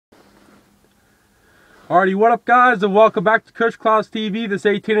Alrighty, what up guys, and welcome back to Kush TV, this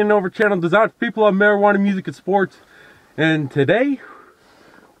 18 and over channel designed for people who love marijuana, music, and sports. And today,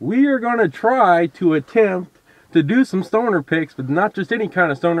 we are going to try to attempt to do some stoner picks, but not just any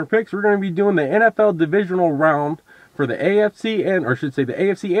kind of stoner picks. We're going to be doing the NFL Divisional round for the AFC, and or I should say the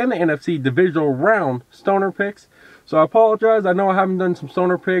AFC and the NFC Divisional round stoner picks. So I apologize, I know I haven't done some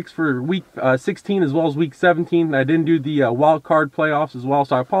stoner picks for week 16 as well as week 17. I didn't do the wild card playoffs as well,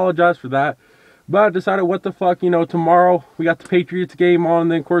 so I apologize for that. But I decided, what the fuck, tomorrow we got the Patriots game on,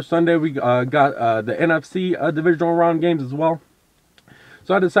 and then of course Sunday we got the NFC divisional round games as well.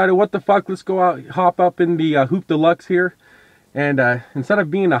 So I decided, what the fuck, let's go out, hop up in the Hoop Deluxe here, and instead of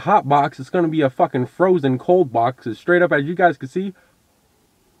being a hot box, it's going to be a fucking frozen cold box. It's straight up, as you guys can see,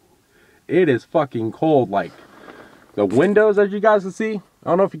 it is fucking cold. Like the windows, as you guys can see, I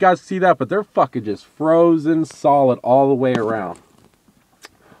don't know if you guys can see that, but they're fucking just frozen solid all the way around.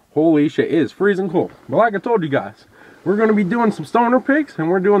 Holy shit, it is freezing cold. But like I told you guys, we're going to be doing some stoner picks, and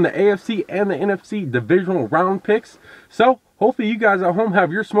we're doing the AFC and the NFC divisional round picks. So hopefully you guys at home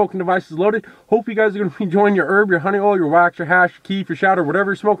have your smoking devices loaded. Hope you guys are going to be enjoying your herb, your honey oil, your wax, your hash, your keef, your shatter,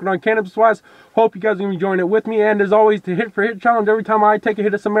 whatever you're smoking on cannabis wise. Hope you guys are going to be enjoying it with me. And as always, the hit for hit challenge, every time I take a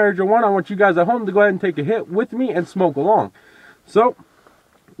hit of some marijuana, I want you guys at home to go ahead and take a hit with me and smoke along. So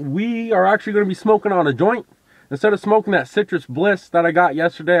we are actually going to be smoking on a joint. Instead of smoking that Citrus Bliss that I got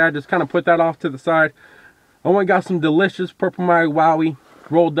yesterday, I just kind of put that off to the side. I went and got some delicious Purple My Wowie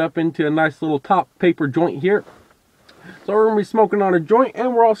rolled up into a nice little top paper joint here. So we're going to be smoking on a joint,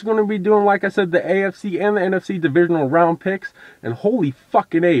 and we're also going to be doing, like I said, the AFC and the NFC divisional round picks. And holy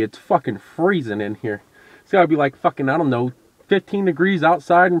fucking A, it's fucking freezing in here. It's got to be like fucking, I don't know, 15 degrees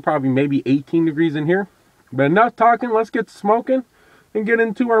outside and probably maybe 18 degrees in here. But enough talking, let's get to smoking and get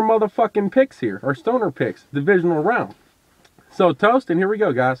into our motherfucking picks here, our stoner picks, divisional round. So toast, and here we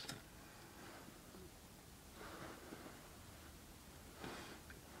go, guys.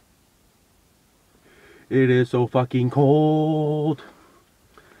 It is so fucking cold.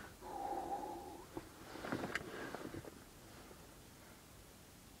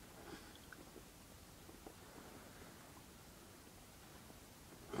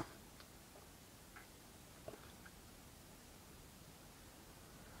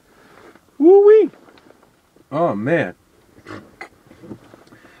 Woo-wee! Oh, man.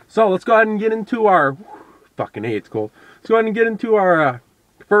 So, let's go ahead and get into our... Fucking A, it's cold. Let's go ahead and get into our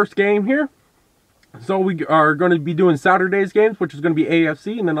first game here. So, we are going to be doing Saturday's games, which is going to be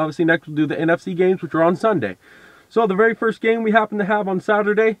AFC. And then, obviously, next we'll do the NFC games, which are on Sunday. So, the very first game we happen to have on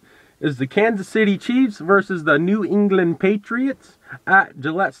Saturday is the Kansas City Chiefs versus the New England Patriots at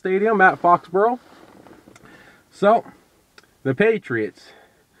Gillette Stadium at Foxborough. So, the Patriots...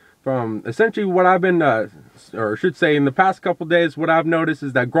 From essentially what I've been, or I should say in the past couple days, what I've noticed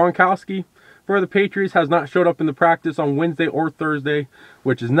is that Gronkowski for the Patriots has not showed up in the practice on Wednesday or Thursday,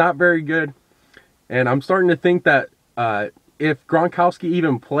 which is not very good. And I'm starting to think that if Gronkowski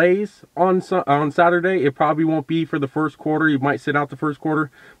even plays on Saturday, it probably won't be for the first quarter. He might sit out the first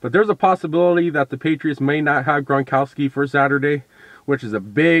quarter. But there's a possibility that the Patriots may not have Gronkowski for Saturday, which is a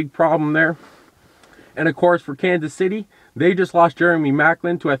big problem there. And of course, for Kansas City, they just lost Jeremy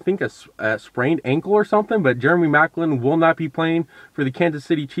Maclin to, I think, a sprained ankle or something. But Jeremy Maclin will not be playing for the Kansas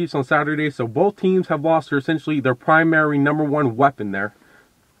City Chiefs on Saturday. So both teams have lost essentially their primary #1 weapon there.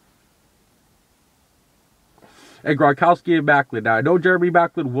 And Gronkowski and Maclin. Now, I know Jeremy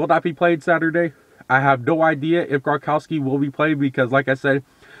Maclin will not be played Saturday. I have no idea if Gronkowski will be played because, like I said,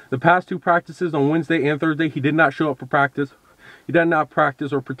 the past two practices on Wednesday and Thursday, he did not show up for practice. He did not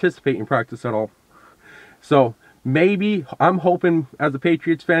practice or participate in practice at all. So maybe I'm hoping as a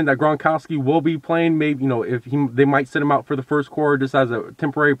Patriots fan that Gronkowski will be playing. Maybe, if they might sit him out for the first quarter just as a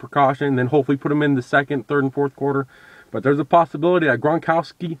temporary precaution, and then hopefully put him in the second, third, and fourth quarter. But there's a possibility that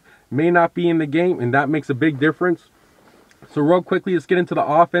Gronkowski may not be in the game, and that makes a big difference. So real quickly, let's get into the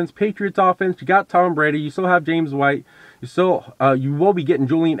offense. Patriots offense, you got Tom Brady. You still have James White. You will be getting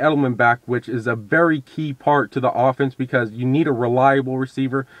Julian Edelman back, which is a very key part to the offense because you need a reliable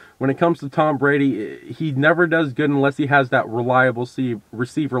receiver. When it comes to Tom Brady, he never does good unless he has that reliable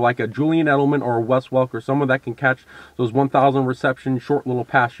receiver like a Julian Edelman or a Wes Welker, someone that can catch those 1,000 reception short little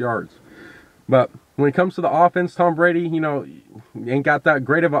pass yards. But when it comes to the offense, Tom Brady, ain't got that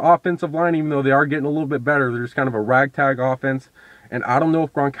great of an offensive line, even though they are getting a little bit better. They're just kind of a ragtag offense. And I don't know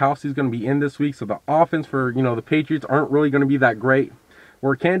if Gronkowski's going to be in this week. So the offense for, the Patriots aren't really going to be that great.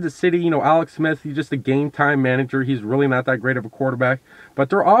 Where Kansas City, Alex Smith, he's just a game time manager. He's really not that great of a quarterback. But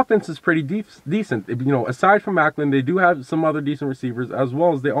their offense is pretty decent. Aside from Maclin, they do have some other decent receivers, as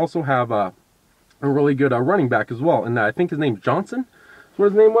well as they also have a really good running back as well. And I think his name's Johnson. That's what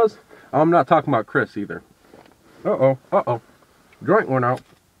his name was. I'm not talking about Chris either. Uh-oh. Joint went out.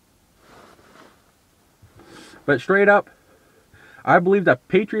 But straight up, I believe that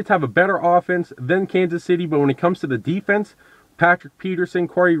Patriots have a better offense than Kansas City, but when it comes to the defense, Patrick Peterson,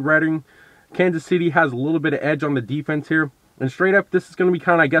 Corey Redding, Kansas City has a little bit of edge on the defense here. And straight up, this is going to be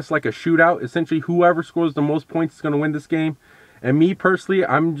kind of, I guess, like a shootout. Essentially, whoever scores the most points is going to win this game. And me personally,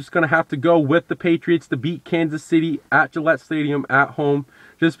 I'm just going to have to go with the Patriots to beat Kansas City at Gillette Stadium at home.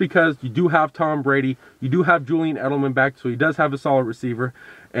 Just because you do have Tom Brady, you do have Julian Edelman back, so he does have a solid receiver.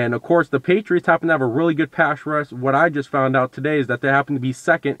 And of course, the Patriots happen to have a really good pass rush. What I just found out today is that they happen to be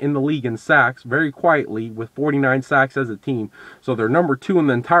second in the league in sacks, very quietly, with 49 sacks as a team. So they're number 2 in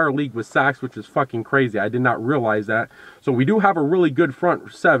the entire league with sacks, which is fucking crazy. I did not realize that. So we do have a really good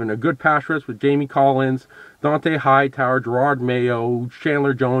front 7, a good pass rush with Jamie Collins, Dante Hightower, Gerard Mayo,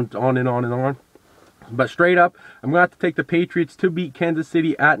 Chandler Jones, on and on and on. But straight up, I'm going to have to take the Patriots to beat Kansas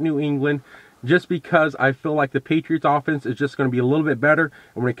City at New England, just because I feel like the Patriots offense is just going to be a little bit better.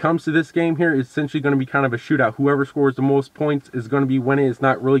 And when it comes to this game here, it's essentially going to be kind of a shootout. Whoever scores the most points is going to be winning. It's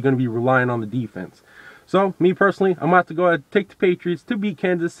not really going to be relying on the defense. So, me personally, I'm going to have to go ahead and take the Patriots to beat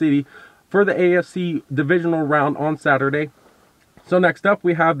Kansas City for the AFC Divisional round on Saturday. So next up,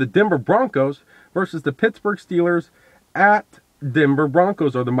 we have the Denver Broncos versus the Pittsburgh Steelers at Denver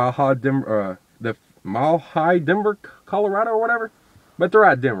Broncos, or the Mile High Denver, Colorado, or whatever. But they're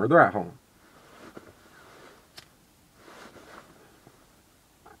at Denver. They're at home.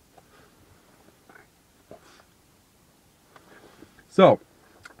 So,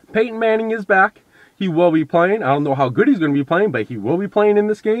 Peyton Manning is back. He will be playing. I don't know how good he's going to be playing, but he will be playing in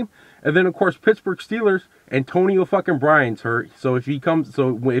this game. And then, of course, Pittsburgh Steelers, Antonio fucking Bryant's hurt. So if he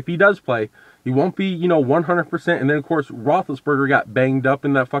does play, he won't be, 100%. And then, of course, Roethlisberger got banged up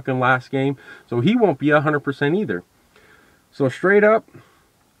in that fucking last game. So he won't be 100% either. So straight up,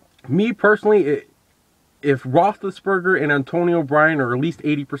 me personally, if Roethlisberger and Antonio Bryant are at least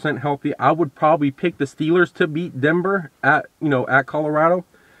 80% healthy, I would probably pick the Steelers to beat Denver at Colorado.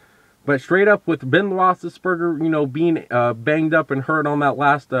 But straight up, with Ben Roethlisberger, being banged up and hurt on that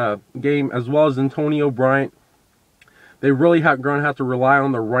last game, as well as Antonio Bryant, they really going to have to rely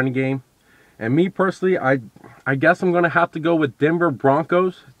on the run game. And me personally, I guess I'm going to have to go with Denver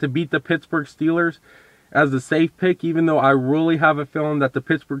Broncos to beat the Pittsburgh Steelers as the safe pick, even though I really have a feeling that the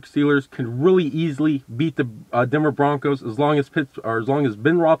Pittsburgh Steelers can really easily beat the Denver Broncos as long as Ben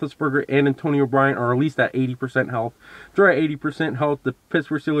Roethlisberger and Antonio Bryant are at least at 80% health. If they're at 80% health, the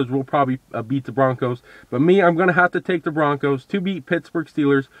Pittsburgh Steelers will probably beat the Broncos. But me, I'm going to have to take the Broncos to beat Pittsburgh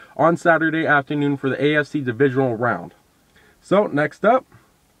Steelers on Saturday afternoon for the AFC Divisional round. So, next up,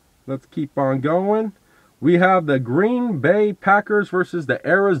 let's keep on going. We have the Green Bay Packers versus the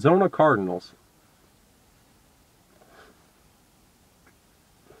Arizona Cardinals.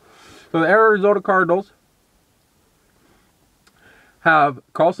 So the Arizona Cardinals have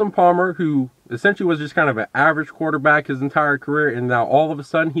Carson Palmer, who essentially was just kind of an average quarterback his entire career, and now all of a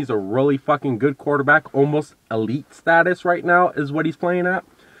sudden he's a really fucking good quarterback, almost elite status right now is what he's playing at.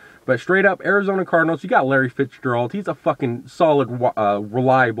 But straight up, Arizona Cardinals, you got Larry Fitzgerald. He's a fucking solid,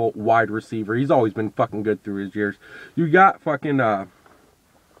 reliable wide receiver. He's always been fucking good through his years. You got fucking,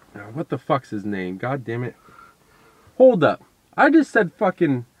 what the fuck's his name? God damn it. Hold up. I just said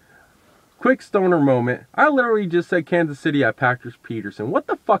fucking... Quick stoner moment. I literally just said Kansas City at Patrick Peterson. What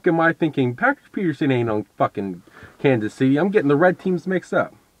the fuck am I thinking? Patrick Peterson ain't on fucking Kansas City. I'm getting the red teams mixed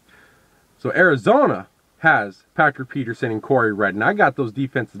up. So Arizona has Patrick Peterson and Corey Redding. I got those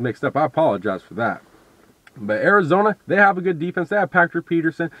defenses mixed up. I apologize for that. But Arizona, they have a good defense. They have Patrick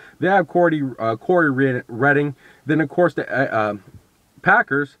Peterson. They have Corey Redding. Then, of course, the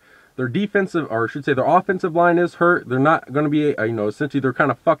Packers... Their defensive, or I should say their offensive line is hurt. They're not going to be, essentially they're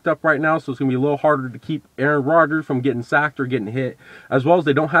kind of fucked up right now. So it's going to be a little harder to keep Aaron Rodgers from getting sacked or getting hit. As well as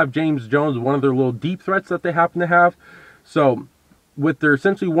they don't have James Jones, one of their little deep threats that they happen to have. So with their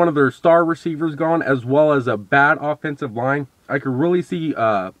essentially one of their star receivers gone, as well as a bad offensive line, I could really see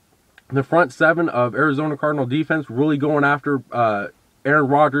the front 7 of Arizona Cardinal defense really going after Aaron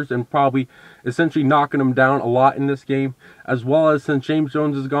Rodgers and probably essentially knocking him down a lot in this game. As well as, since James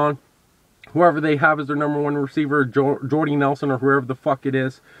Jones is gone, whoever they have as their number 1 receiver, Jordy Nelson or whoever the fuck it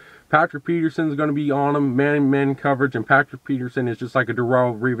is, Patrick Peterson's going to be on him, man coverage, and Patrick Peterson is just like a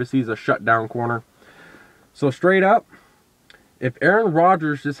Darrelle Revis. He's a shutdown corner. So straight up, if Aaron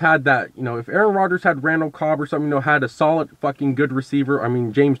Rodgers just had that, if Aaron Rodgers had Randall Cobb or something, had a solid fucking good receiver,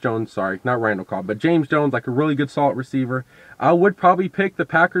 James Jones, sorry, not Randall Cobb, but James Jones, like a really good solid receiver, I would probably pick the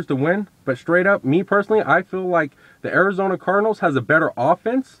Packers to win. But straight up, me personally, I feel like the Arizona Cardinals has a better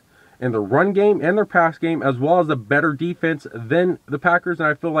offense, in their run game and their pass game, as well as a better defense than the Packers. And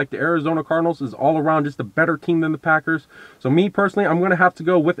I feel like the Arizona Cardinals is all around just a better team than the Packers. So me personally, I'm going to have to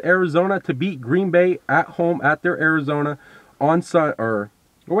go with Arizona to beat Green Bay at home at their Arizona on Sunday. Oh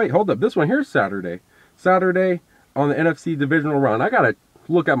wait, hold up. This one here's Saturday. Saturday on the NFC Divisional round. I got to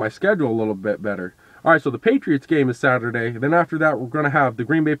look at my schedule a little bit better. All right, so the Patriots game is Saturday. Then after that, we're going to have the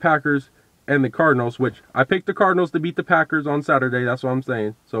Green Bay Packers and the Cardinals, which I picked the Cardinals to beat the Packers on Saturday. That's what I'm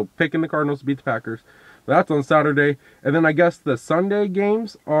saying. So picking the Cardinals to beat the Packers. That's on Saturday. And then I guess the Sunday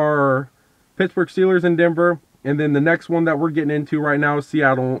games are Pittsburgh Steelers and Denver. And then the next one that we're getting into right now is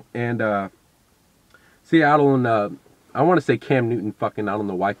Seattle and I want to say Cam Newton fucking, I don't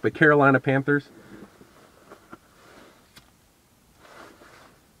know why, but Carolina Panthers.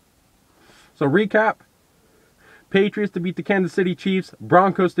 So recap. Patriots to beat the Kansas City Chiefs,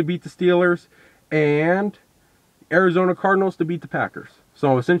 Broncos to beat the Steelers, and Arizona Cardinals to beat the Packers.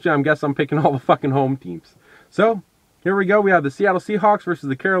 So essentially, I guess I'm picking all the fucking home teams. So here we go. We have the Seattle Seahawks versus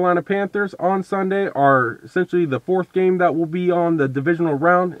the Carolina Panthers on Sunday, are essentially the fourth game that will be on the divisional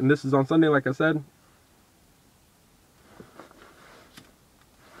round, and this is on Sunday, like I said.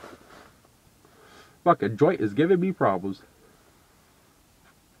 Fuck, a joint is giving me problems.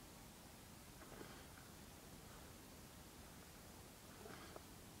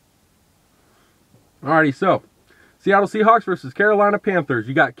 Alrighty, so Seattle Seahawks versus Carolina Panthers.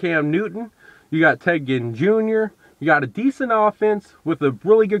 You got Cam Newton, you got Ted Ginn Jr., you got a decent offense with a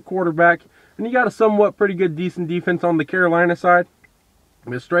really good quarterback, and you got a somewhat pretty good, decent defense on the Carolina side.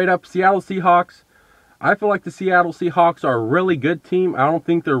 But straight up, Seattle Seahawks, I feel like the Seattle Seahawks are a really good team. I don't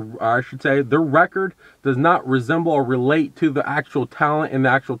think their record does not resemble or relate to the actual talent and the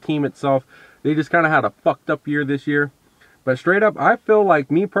actual team itself. They just kind of had a fucked up year this year. But straight up, I feel like,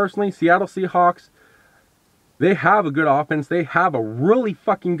 me personally, Seattle Seahawks, they have a good offense. They have a really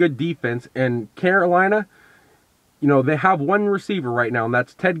fucking good defense. And Carolina, you know, they have one receiver right now, and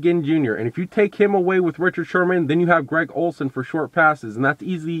that's Ted Ginn Jr. And if you take him away with Richard Sherman, then you have Greg Olsen for short passes. And that's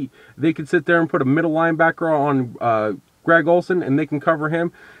easy. They could sit there and put a middle linebacker on Greg Olsen, and they can cover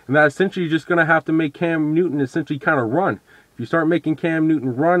him. And that's essentially just going to have to make Cam Newton essentially kind of run. If you start making Cam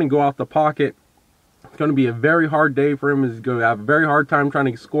Newton run and go out the pocket, it's going to be a very hard day for him. He's going to have a very hard time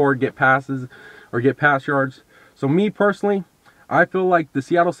trying to score, get passes, or get pass yards. So me personally, I feel like the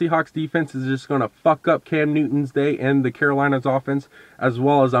Seattle Seahawks defense is just going to fuck up Cam Newton's day and the Carolina's offense, as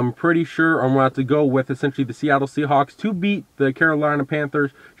well as I'm pretty sure I'm going to have to go with essentially the Seattle Seahawks to beat the Carolina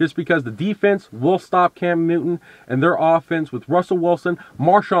Panthers, just because the defense will stop Cam Newton and their offense with Russell Wilson.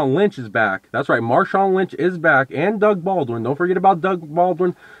 Marshawn Lynch is back. That's right, Marshawn Lynch is back, and Doug Baldwin. Don't forget about Doug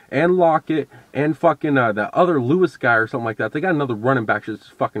Baldwin and Lockett and fucking the other Lewis guy or something like that. They got another running back that's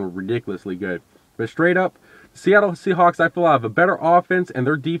fucking ridiculously good. But straight up, Seattle Seahawks, I feel, have a better offense, and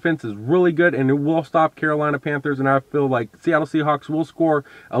their defense is really good, and it will stop Carolina Panthers, and I feel like Seattle Seahawks will score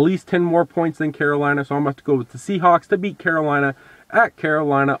at least 10 more points than Carolina, so I'm going to have to go with the Seahawks to beat Carolina at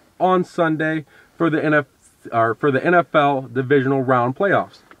Carolina on Sunday for the NFL Divisional Round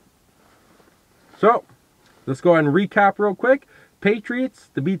playoffs. So, let's go ahead and recap real quick. Patriots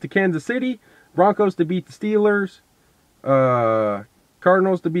to beat the Kansas City, Broncos to beat the Steelers,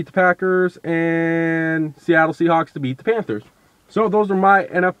 Cardinals to beat the Packers, and Seattle Seahawks to beat the Panthers. So those are my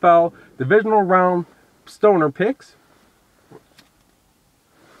NFL Divisional Round stoner picks.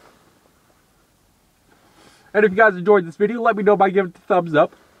 And if you guys enjoyed this video, let me know by giving it a thumbs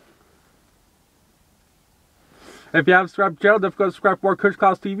up. If you haven't subscribed to the channel, don't forget to subscribe for more Kush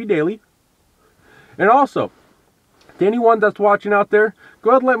Clouds TV daily. And also, to anyone that's watching out there, go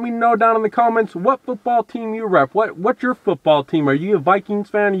ahead and let me know down in the comments what football team you rep. What's your football team? Are you a Vikings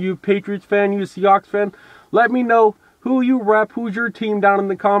fan? Are you a Patriots fan? Are you a Seahawks fan? Let me know who you rep, who's your team down in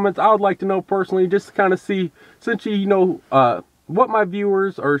the comments. I would like to know personally, just to kind of see, essentially, you know, what my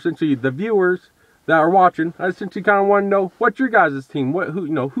viewers, or essentially the viewers that are watching, I essentially kind of want to know what's your guys' team.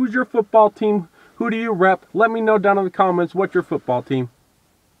 Who's your football team? Who do you rep? Let me know down in the comments what's your football team.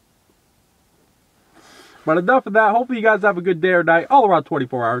 But enough of that. Hopefully you guys have a good day or night, all around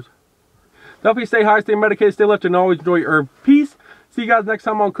 24 hours. Definitely stay high, stay medicated, stay lifted, and always enjoy your herb. Peace. See you guys next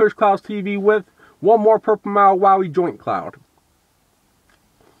time on Kush Clouds TV with one more Purple Mile Wowie joint cloud.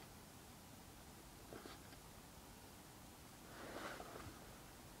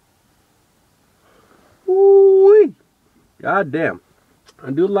 Ooh-wee. God damn.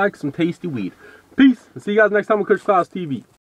 I do like some tasty weed. Peace. See you guys next time on Kush Clouds TV.